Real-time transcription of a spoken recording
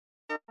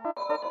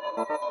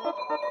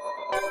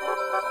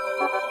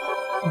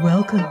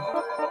Welcome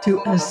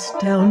to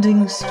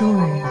Astounding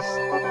Stories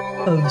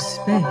of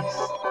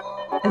Space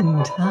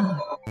and Time.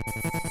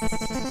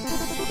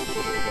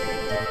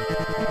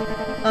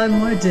 I'm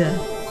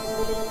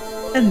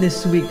Mardell, and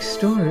this week's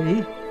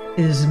story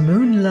is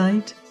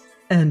Moonlight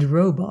and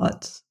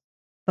Robots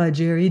by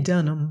Jerry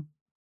Dunham.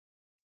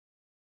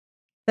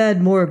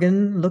 Thad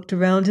Morgan looked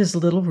around his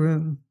little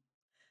room.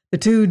 The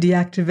two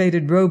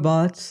deactivated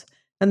robots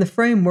and the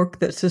framework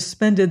that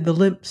suspended the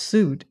limp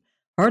suit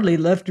hardly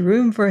left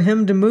room for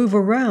him to move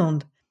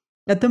around.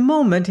 At the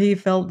moment, he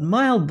felt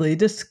mildly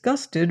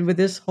disgusted with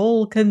this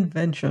whole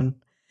convention.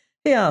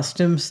 He asked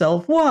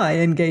himself why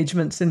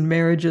engagements and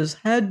marriages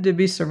had to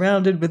be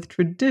surrounded with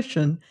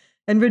tradition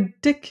and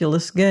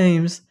ridiculous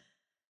games.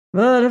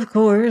 But, of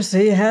course,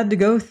 he had to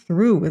go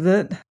through with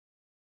it.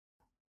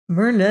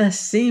 Myrna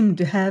seemed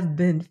to have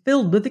been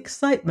filled with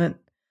excitement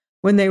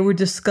when they were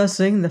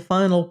discussing the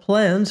final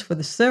plans for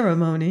the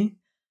ceremony.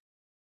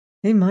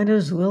 He might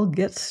as well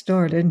get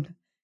started.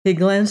 He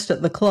glanced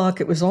at the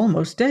clock. It was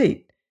almost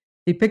 8.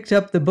 He picked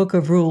up the book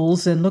of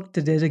rules and looked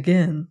at it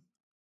again.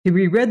 He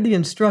reread the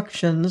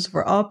instructions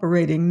for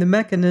operating the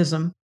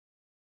mechanism.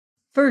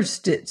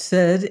 First, it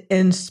said,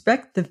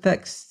 inspect the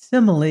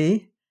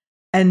facsimile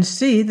and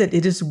see that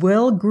it is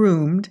well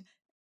groomed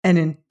and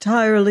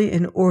entirely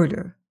in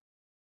order.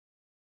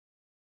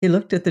 He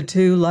looked at the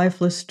two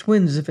lifeless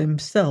twins of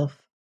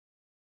himself.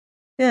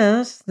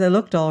 Yes, they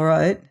looked all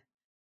right.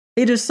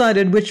 He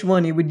decided which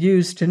one he would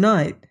use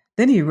tonight.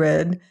 Then he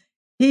read,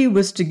 he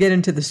was to get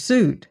into the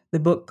suit, the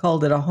book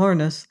called it a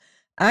harness,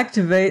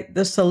 activate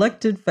the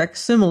selected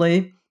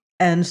facsimile,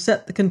 and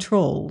set the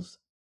controls.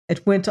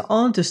 It went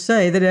on to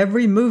say that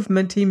every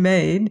movement he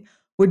made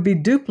would be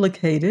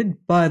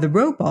duplicated by the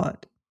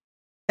robot.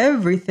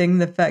 Everything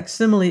the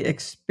facsimile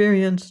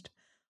experienced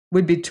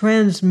would be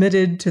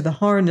transmitted to the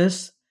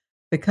harness,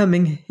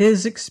 becoming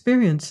his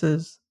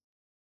experiences.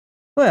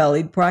 Well,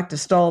 he'd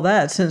practiced all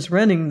that since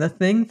renting the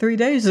thing 3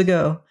 days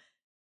ago.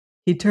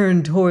 He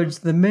turned towards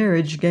the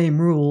marriage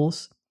game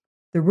rules.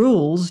 The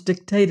rules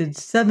dictated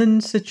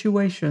 7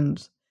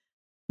 situations.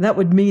 That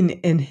would mean,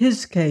 in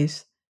his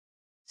case,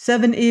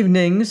 7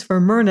 evenings for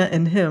Myrna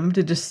and him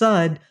to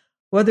decide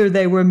whether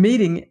they were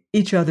meeting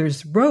each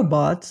other's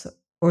robots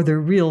or their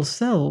real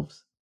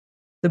selves.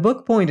 The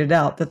book pointed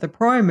out that the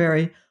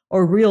primary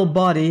or real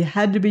body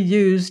had to be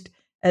used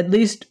at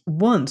least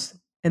once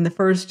in the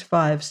first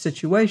 5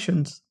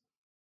 situations.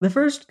 The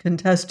first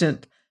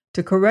contestant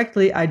to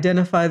correctly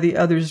identify the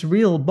other's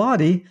real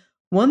body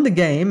won the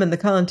game and the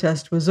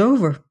contest was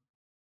over.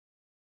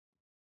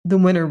 The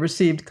winner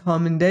received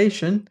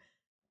commendation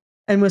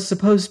and was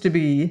supposed to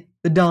be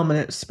the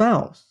dominant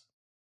spouse.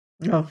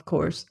 Of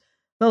course,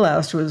 the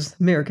last was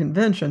mere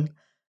convention.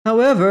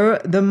 However,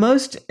 the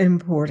most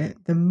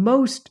important, the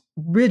most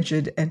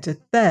rigid, and to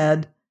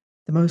Thad,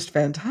 the most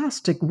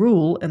fantastic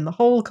rule in the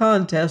whole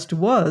contest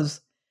was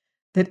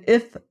that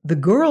if the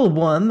girl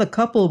won, the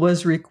couple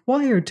was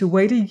required to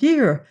wait a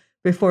year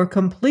before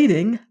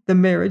completing the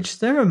marriage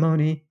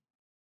ceremony.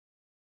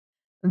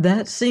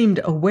 That seemed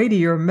a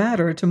weightier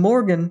matter to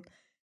Morgan.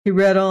 He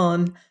read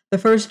on, the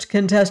first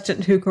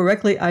contestant who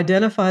correctly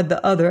identified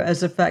the other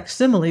as a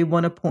facsimile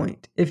won a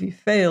point. If he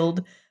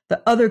failed,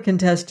 the other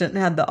contestant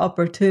had the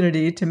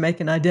opportunity to make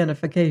an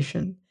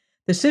identification.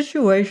 The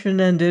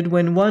situation ended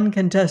when one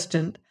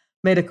contestant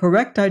made a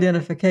correct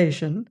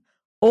identification,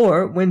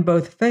 or when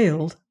both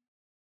failed.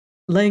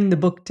 Laying the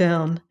book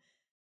down,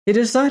 he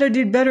decided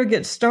he'd better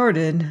get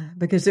started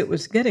because it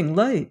was getting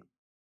late.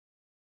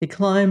 He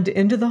climbed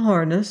into the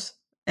harness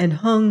and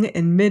hung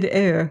in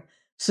mid-air,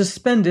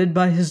 suspended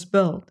by his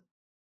belt.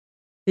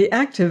 He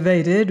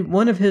activated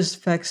one of his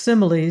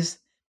facsimiles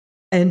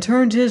and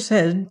turned his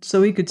head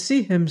so he could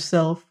see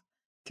himself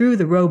through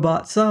the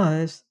robot's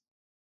eyes.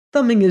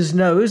 Thumbing his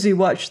nose, he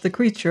watched the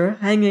creature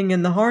hanging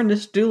in the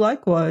harness do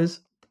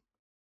likewise.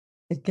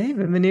 It gave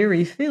him an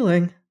eerie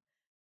feeling.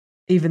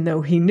 Even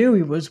though he knew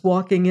he was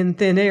walking in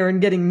thin air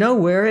and getting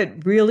nowhere,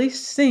 it really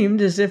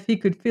seemed as if he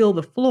could feel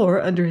the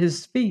floor under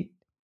his feet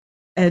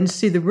and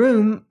see the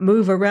room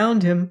move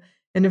around him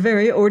in a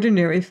very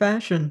ordinary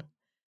fashion.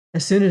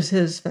 As soon as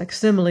his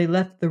facsimile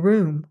left the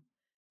room,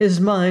 his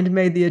mind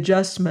made the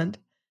adjustment,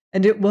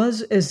 and it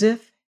was as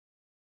if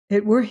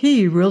it were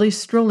he really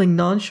strolling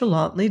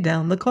nonchalantly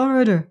down the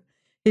corridor.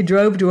 He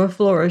drove to a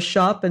florist's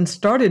shop and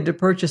started to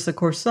purchase a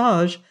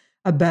corsage.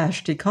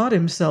 Abashed, he caught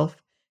himself.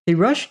 He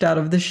rushed out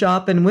of the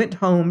shop and went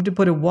home to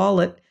put a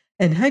wallet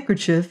and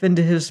handkerchief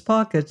into his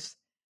pockets.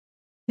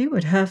 He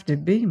would have to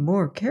be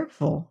more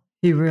careful,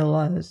 he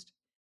realized.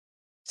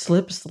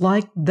 Slips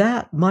like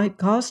that might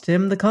cost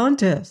him the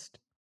contest.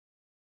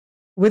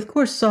 With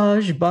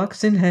corsage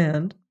box in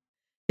hand,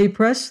 he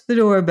pressed the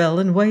doorbell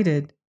and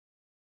waited.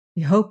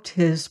 He hoped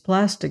his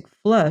plastic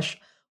flesh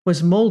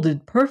was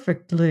molded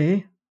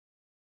perfectly.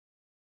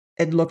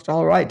 It looked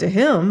all right to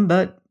him,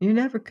 but you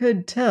never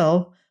could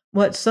tell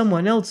what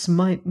someone else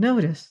might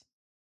notice.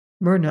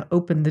 Myrna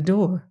opened the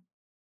door.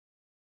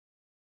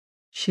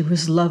 She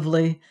was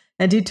lovely,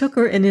 and he took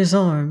her in his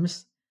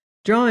arms.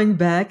 Drawing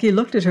back, he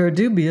looked at her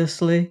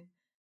dubiously.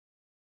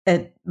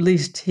 At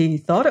least he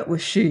thought it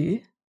was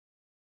she.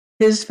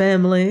 His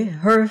family,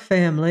 her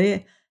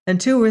family, and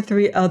 2 or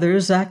 3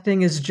 others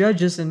acting as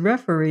judges and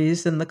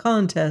referees in the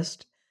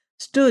contest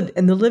stood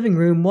in the living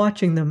room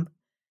watching them.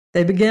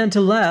 They began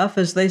to laugh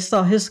as they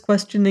saw his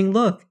questioning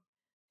look.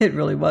 It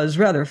really was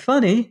rather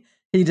funny,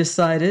 he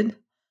decided.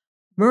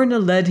 Myrna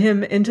led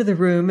him into the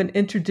room and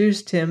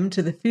introduced him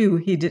to the few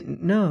he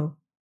didn't know.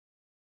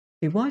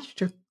 He watched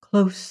her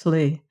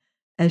closely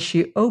as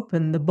she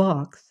opened the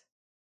box.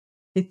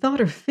 He thought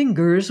her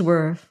fingers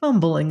were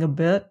fumbling a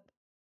bit.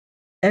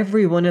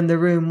 Everyone in the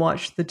room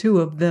watched the two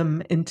of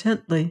them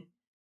intently.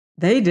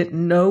 They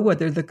didn't know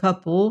whether the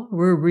couple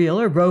were real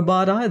or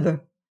robot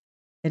either.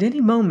 At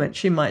any moment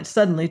she might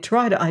suddenly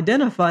try to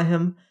identify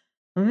him.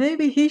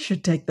 Maybe he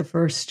should take the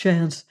first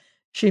chance.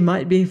 She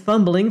might be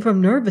fumbling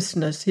from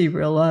nervousness, he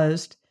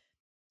realized.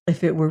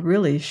 If it were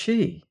really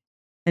she,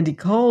 and he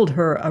called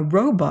her a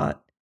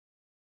robot,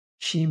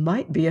 she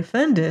might be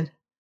offended.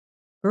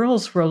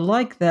 Girls were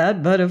like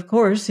that, but of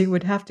course he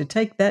would have to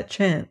take that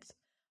chance.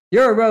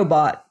 "You're a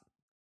robot,"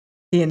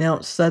 he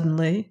announced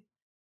suddenly.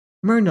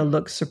 Myrna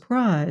looked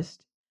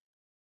surprised.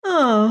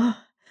 "Oh,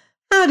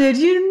 how did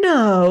you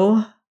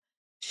know?"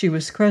 She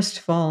was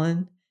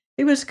crestfallen.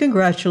 He was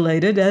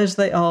congratulated as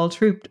they all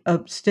trooped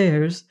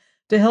upstairs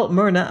to help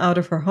Myrna out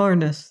of her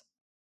harness.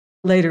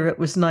 Later it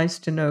was nice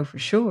to know for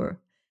sure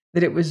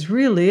that it was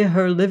really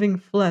her living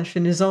flesh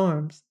in his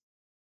arms.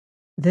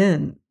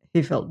 Then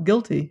he felt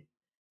guilty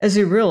as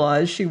he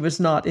realized she was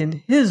not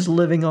in his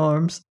living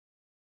arms.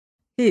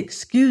 He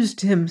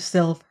excused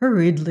himself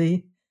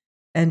hurriedly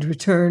and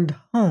returned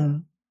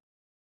home.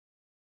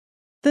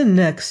 The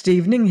next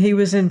evening he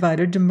was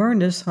invited to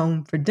Myrna's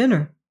home for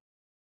dinner.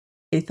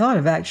 He thought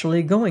of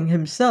actually going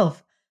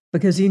himself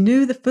because he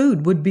knew the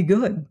food would be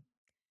good.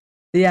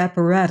 The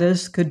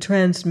apparatus could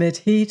transmit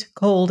heat,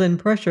 cold, and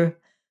pressure,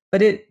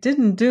 but it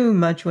didn't do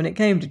much when it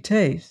came to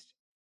taste,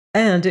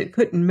 and it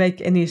couldn't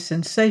make any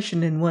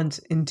sensation in one's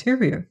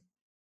interior.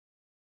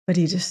 But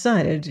he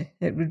decided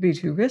it would be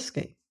too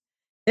risky.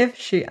 If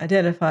she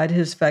identified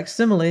his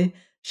facsimile,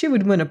 she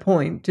would win a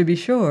point, to be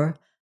sure,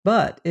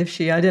 but if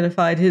she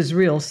identified his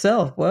real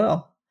self,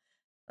 well,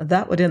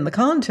 that would end the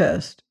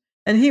contest,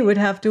 and he would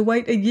have to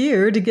wait a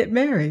year to get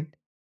married.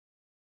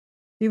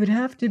 He would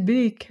have to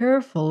be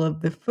careful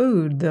of the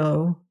food,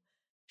 though.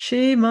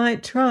 She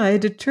might try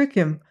to trick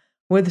him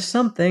with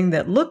something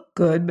that looked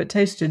good but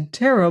tasted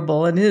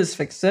terrible, and his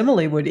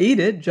facsimile would eat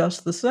it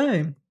just the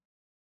same.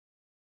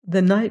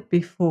 The night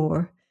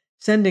before,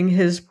 sending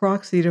his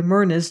proxy to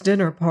Myrna's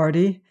dinner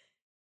party,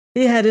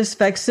 he had his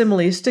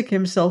facsimile stick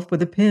himself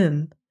with a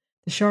pin.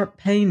 The sharp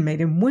pain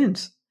made him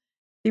wince.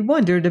 He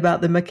wondered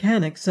about the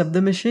mechanics of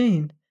the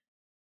machine.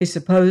 He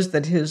supposed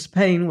that his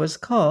pain was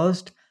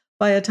caused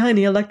by a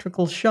tiny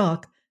electrical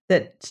shock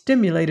that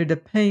stimulated a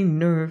pain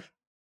nerve.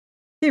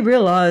 He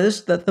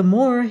realized that the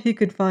more he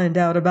could find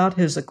out about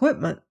his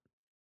equipment,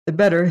 the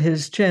better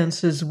his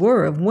chances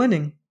were of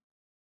winning.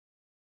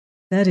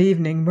 That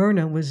evening,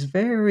 Myrna was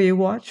very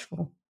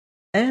watchful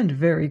and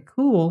very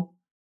cool.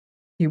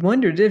 He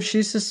wondered if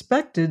she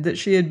suspected that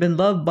she had been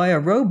loved by a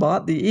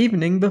robot the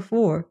evening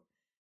before.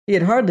 He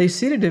had hardly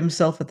seated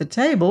himself at the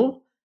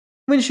table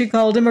when she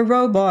called him a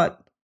robot.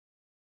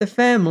 The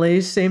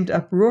family seemed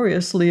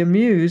uproariously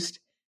amused.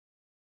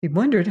 He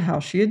wondered how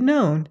she had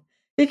known.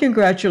 He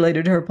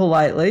congratulated her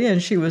politely,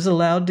 and she was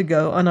allowed to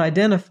go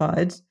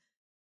unidentified,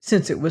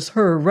 since it was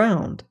her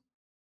round.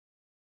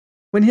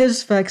 When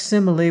his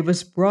facsimile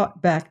was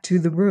brought back to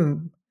the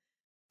room,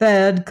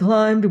 Thad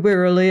climbed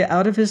wearily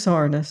out of his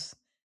harness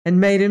and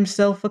made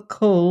himself a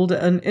cold,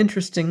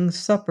 uninteresting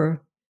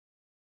supper.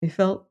 He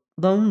felt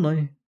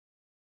lonely.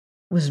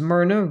 Was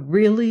Myrna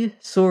really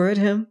sore at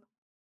him?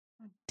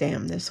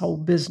 Damn this whole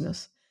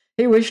business.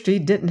 He wished he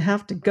didn't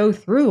have to go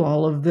through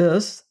all of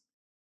this.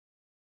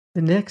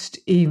 The next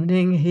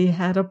evening he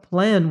had a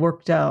plan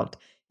worked out.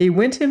 He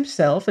went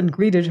himself and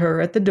greeted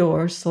her at the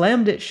door,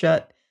 slammed it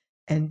shut,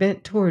 and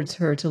bent towards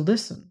her to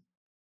listen.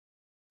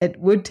 It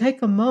would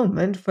take a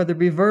moment for the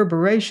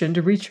reverberation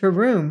to reach her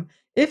room.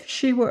 If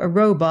she were a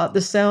robot,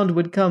 the sound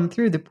would come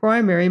through the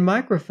primary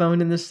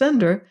microphone in the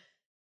sender,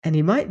 and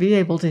he might be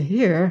able to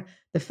hear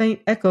the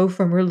faint echo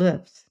from her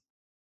lips.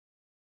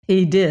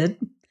 He did,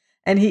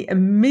 and he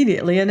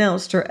immediately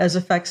announced her as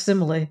a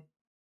facsimile.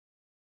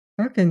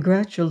 Her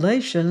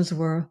congratulations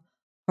were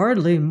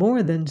hardly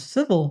more than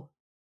civil.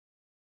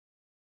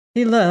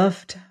 He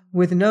left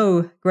with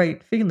no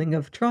great feeling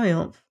of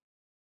triumph.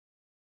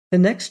 The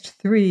next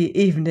 3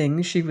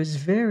 evenings she was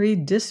very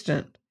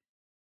distant.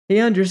 He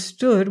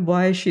understood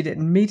why she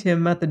didn't meet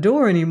him at the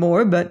door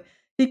anymore, but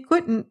he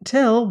couldn't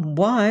tell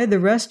why the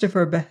rest of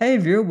her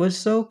behavior was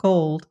so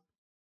cold.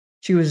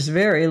 She was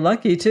very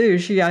lucky, too.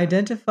 She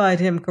identified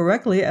him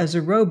correctly as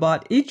a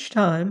robot each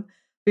time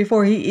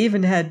before he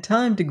even had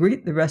time to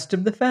greet the rest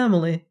of the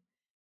family.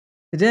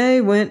 The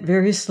day went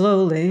very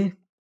slowly.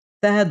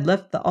 Thad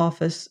left the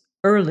office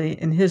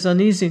early in his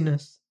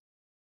uneasiness.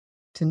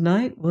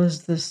 Tonight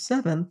was the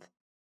 7th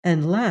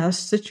and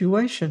last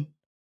situation.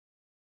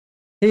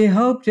 He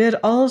hoped it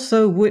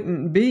also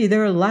wouldn't be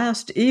their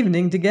last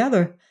evening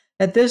together.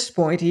 At this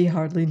point, he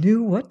hardly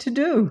knew what to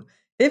do.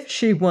 If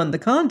she won the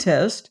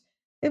contest,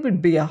 it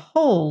would be a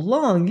whole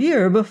long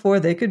year before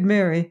they could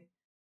marry.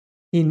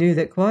 He knew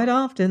that quite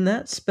often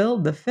that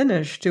spelled the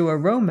finish to a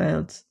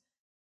romance.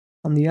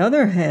 On the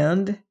other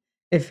hand,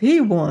 if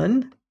he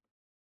won,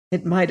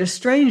 it might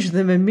estrange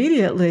them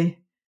immediately.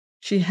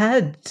 She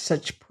had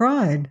such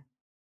pride.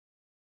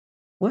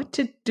 What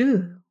to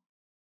do?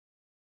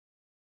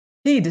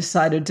 He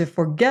decided to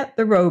forget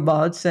the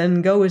robots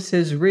and go as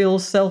his real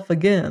self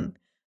again.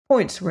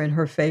 Points were in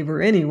her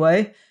favor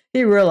anyway.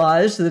 He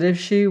realized that if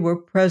she were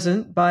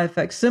present by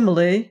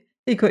facsimile,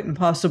 he couldn't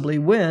possibly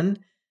win.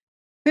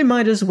 He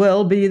might as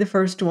well be the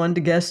first one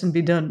to guess and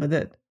be done with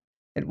it.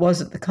 It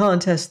wasn't the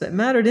contest that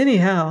mattered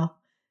anyhow.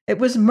 It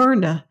was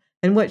Myrna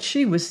and what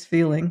she was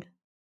feeling.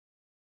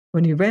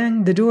 When he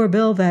rang the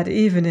doorbell that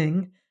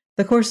evening,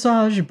 the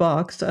corsage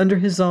box under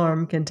his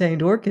arm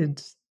contained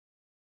orchids.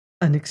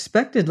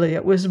 Unexpectedly,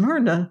 it was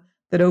Myrna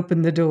that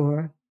opened the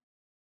door.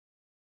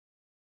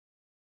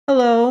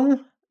 "Hello,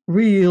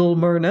 real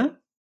Myrna."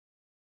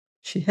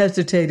 She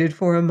hesitated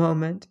for a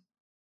moment.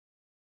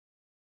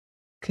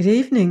 "Good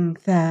evening,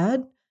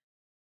 Thad.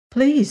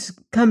 Please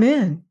come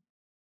in."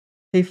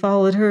 He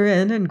followed her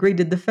in and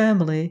greeted the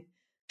family.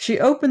 She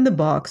opened the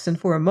box, and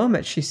for a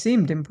moment she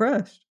seemed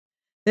impressed.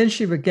 Then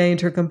she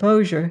regained her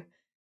composure.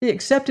 He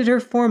accepted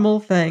her formal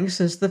thanks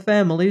as the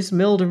families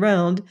milled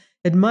around,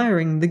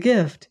 admiring the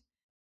gift.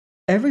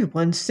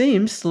 Everyone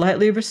seemed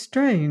slightly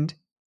restrained.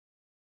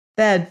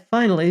 Thad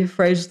finally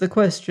phrased the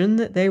question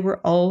that they were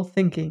all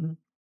thinking.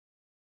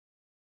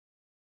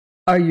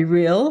 "Are you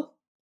real?"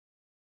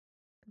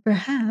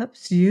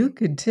 "Perhaps you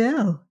could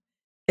tell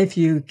if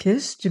you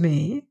kissed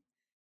me,"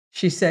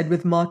 she said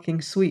with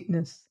mocking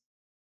sweetness.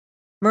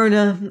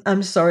 "Myrna,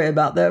 I'm sorry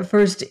about that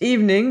first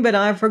evening, but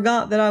I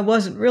forgot that I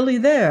wasn't really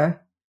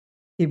there."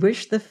 He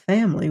wished the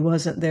family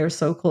wasn't there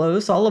so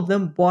close. All of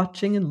them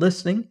watching and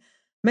listening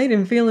made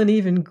him feel an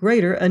even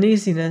greater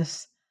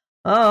uneasiness.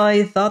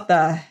 He thought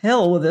the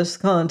hell with this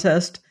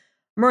contest.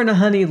 "Myrna,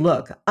 honey,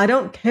 look, I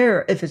don't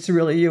care if it's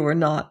really you or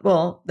not.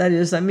 Well, that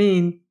is, I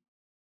mean..."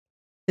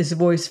 His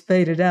voice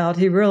faded out.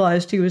 He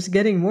realized he was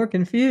getting more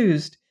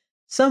confused.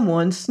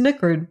 Someone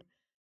snickered.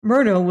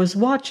 Myrna was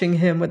watching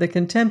him with a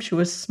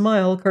contemptuous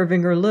smile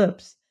curving her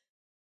lips.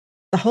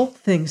 The whole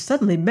thing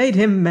suddenly made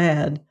him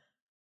mad.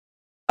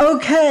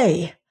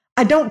 "Okay,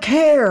 I don't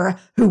care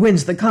who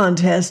wins the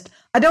contest.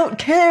 I don't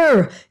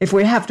care if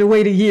we have to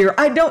wait a year.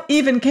 I don't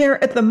even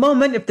care at the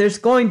moment if there's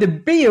going to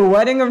be a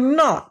wedding or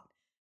not."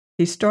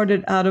 He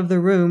started out of the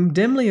room,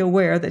 dimly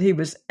aware that he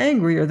was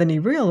angrier than he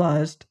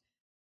realized.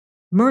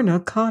 Myrna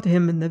caught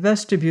him in the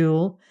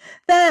vestibule.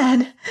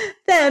 Thad,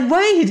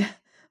 wait!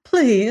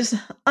 Please,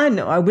 I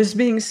know I was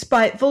being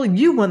spiteful.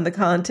 You won the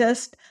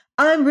contest.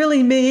 I'm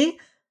really me.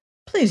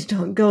 Please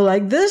don't go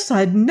like this.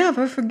 I'd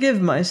never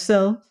forgive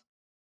myself."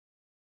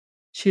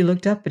 She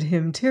looked up at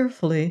him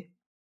tearfully.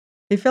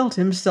 He felt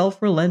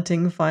himself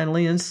relenting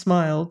finally and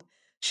smiled.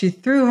 She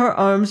threw her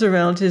arms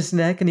around his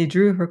neck and he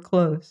drew her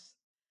close.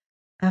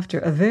 After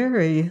a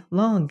very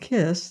long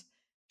kiss,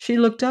 she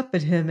looked up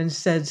at him and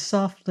said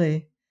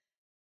softly,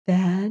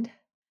 "Dad,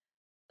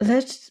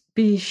 let's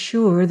be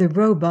sure the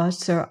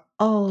robots are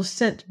all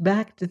sent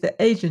back to the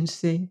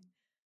agency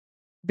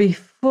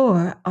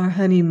before our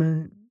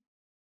honeymoon."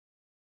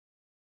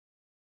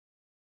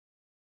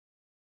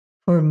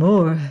 For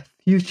more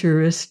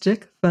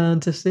futuristic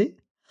fantasy,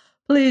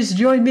 please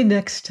join me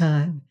next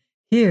time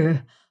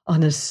here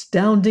on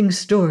Astounding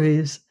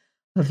Stories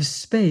of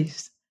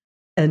Space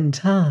and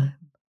Time.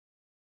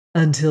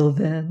 Until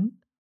then,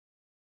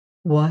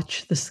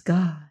 watch the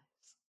skies.